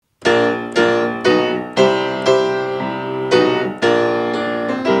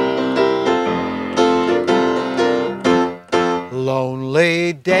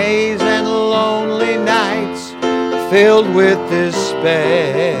filled with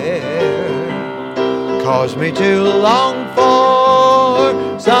despair. Cause me to long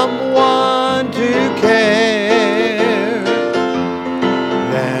for someone to care.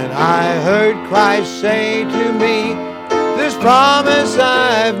 Then I heard Christ say to me, this promise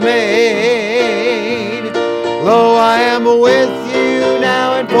I've made. Lo, I am with you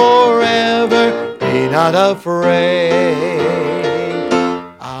now and forever. Be not afraid.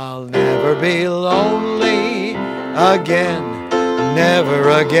 I'll never be lonely again, never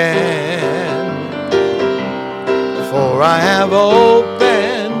again. For I have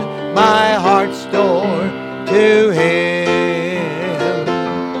opened my heart's door to Him.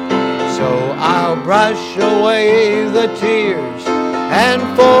 So I'll brush away the tears and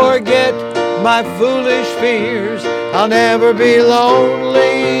forget my foolish fears. I'll never be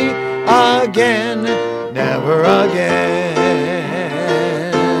lonely again, never again.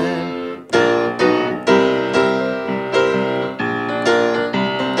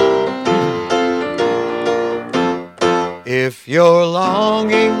 If you're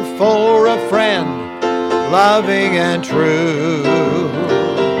longing for a friend, loving and true,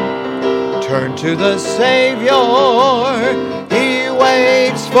 turn to the Savior, He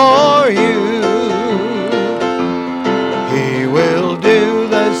waits for you. He will do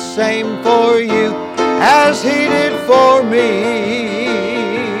the same for you as He did for me.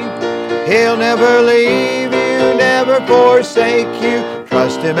 He'll never leave you, never forsake you.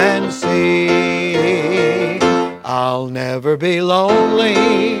 Trust Him and see. I'll never be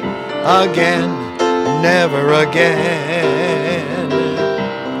lonely again, never again.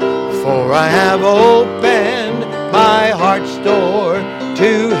 For I have opened my heart's door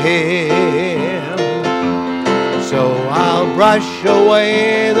to Him. So I'll brush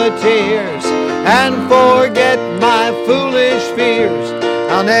away the tears and forget my foolish fears.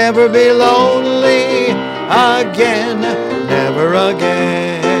 I'll never be lonely again, never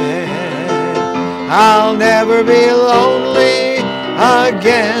again. I'll never be lonely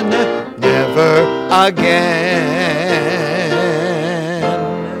again, never again.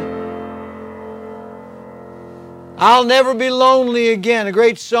 I'll never be lonely again. A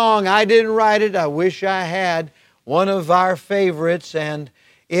great song. I didn't write it. I wish I had. One of our favorites, and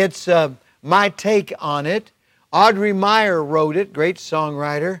it's my take on it. Audrey Meyer wrote it, great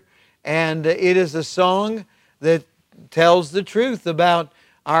songwriter, and it is a song that tells the truth about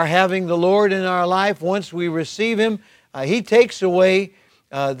our having the Lord in our life. Once we receive Him, He takes away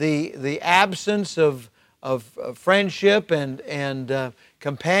the absence of friendship and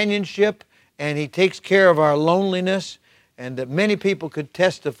companionship, and He takes care of our loneliness, and many people could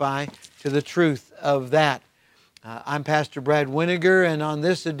testify to the truth of that. I'm Pastor Brad Winiger, and on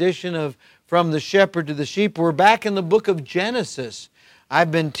this edition of From the Shepherd to the Sheep, we're back in the book of Genesis. I've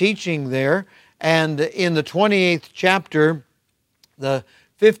been teaching there, and in the 28th chapter, the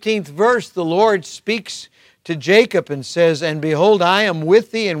 15th verse, the Lord speaks to Jacob and says, and behold, I am with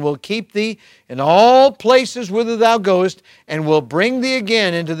thee and will keep thee in all places whither thou goest, and will bring thee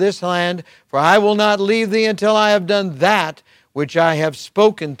again into this land, for I will not leave thee until I have done that which I have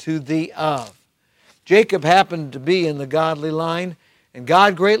spoken to thee of. Jacob happened to be in the godly line, and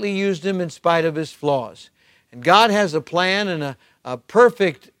God greatly used him in spite of his flaws. And God has a plan and a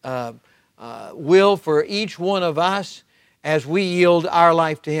perfect will for each one of us as we yield our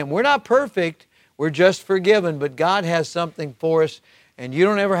life to Him. We're not perfect, we're just forgiven, but God has something for us, and you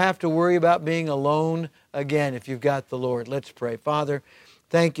don't ever have to worry about being alone again if you've got the Lord. Let's pray. Father,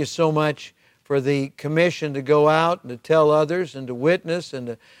 thank You so much for the commission to go out and to tell others and to witness and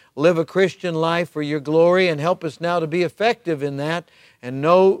to live a Christian life for Your glory, and help us now to be effective in that, and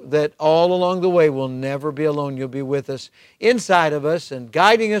know that all along the way we'll never be alone. You'll be with us, inside of us, and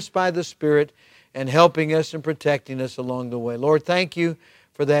guiding us by the Spirit, and helping us and protecting us along the way. Lord, thank You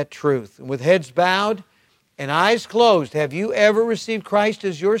for that truth. And with heads bowed and eyes closed, have you ever received Christ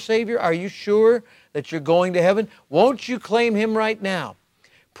as your Savior? Are you sure that you're going to heaven? Won't you claim Him right now?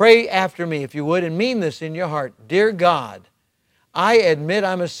 Pray after me, if you would, and mean this in your heart. Dear God, I admit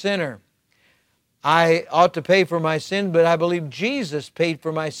I'm a sinner. I ought to pay for my sin, but I believe Jesus paid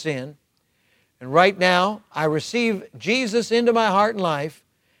for my sin. And right now, I receive Jesus into my heart and life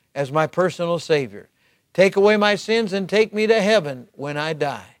as my personal Savior. Take away my sins and take me to heaven when I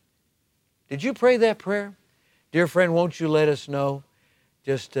die. Did you pray that prayer? Dear friend, won't you let us know?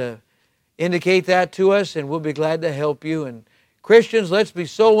 Just indicate that to us, and we'll be glad to help you. And Christians, let's be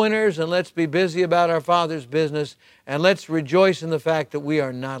soul winners, and let's be busy about our Father's business, and let's rejoice in the fact that we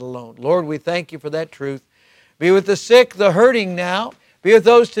are not alone. Lord, we thank You for that truth. Be with the sick, the hurting now. Be with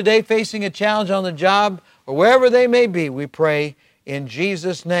those today facing a challenge on the job or wherever they may be, we pray in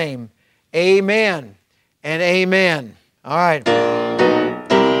Jesus' name. Amen and amen. All right.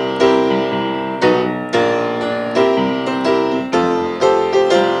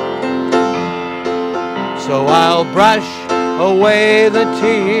 So I'll brush away the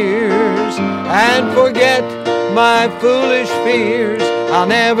tears and forget my foolish fears. I'll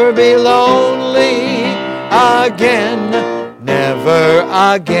never be lonely again, never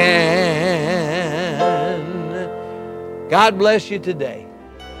again. God bless you today.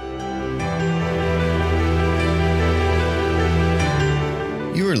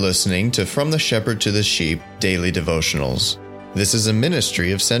 You are listening to From the Shepherd to the Sheep Daily Devotionals. This is a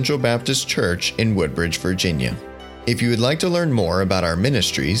ministry of Central Baptist Church in Woodbridge, Virginia. If you would like to learn more about our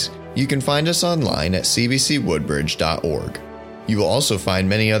ministries, you can find us online at cbcwoodbridge.org. You will also find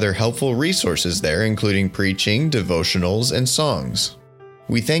many other helpful resources there, including preaching, devotionals, and songs.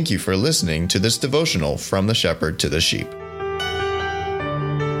 We thank you for listening to this devotional From the Shepherd to the Sheep.